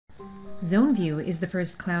ZoneVu is the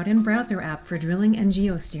first cloud and browser app for drilling and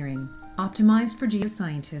geosteering, optimized for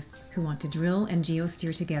geoscientists who want to drill and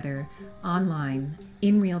geosteer together, online,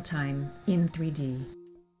 in real time, in 3D.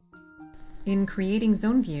 In creating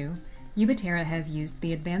ZoneVu, Ubiterra has used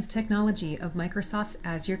the advanced technology of Microsoft's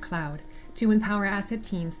Azure Cloud to empower asset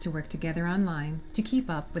teams to work together online to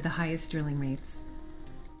keep up with the highest drilling rates.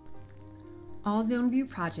 All ZoneVu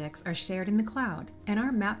projects are shared in the cloud, and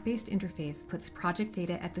our map-based interface puts project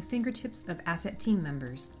data at the fingertips of asset team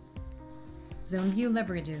members. ZoneVu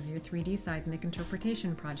leverages your 3D seismic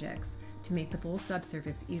interpretation projects to make the full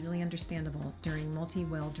subsurface easily understandable during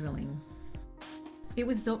multi-well drilling. It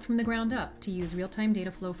was built from the ground up to use real-time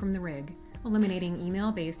data flow from the rig, eliminating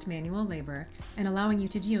email-based manual labor and allowing you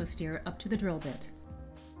to geosteer up to the drill bit.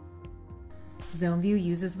 ZoneVu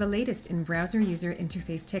uses the latest in browser user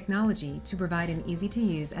interface technology to provide an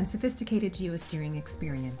easy-to-use and sophisticated geosteering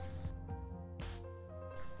experience.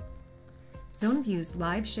 ZoneVu's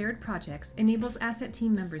live shared projects enables asset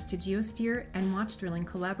team members to geosteer and watch drilling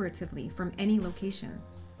collaboratively from any location.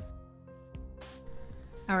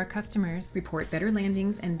 Our customers report better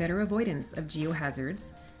landings and better avoidance of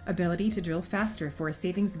geohazards, ability to drill faster for a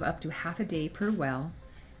savings of up to half a day per well,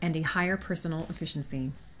 and a higher personal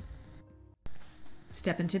efficiency.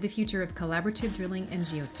 Step into the future of collaborative drilling and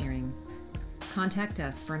geosteering. Contact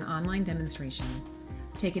us for an online demonstration.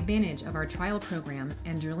 Take advantage of our trial program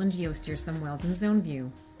and drill and geosteer some wells in ZoneVu.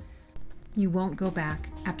 You won't go back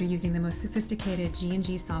after using the most sophisticated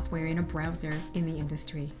G&G software in a browser in the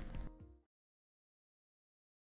industry.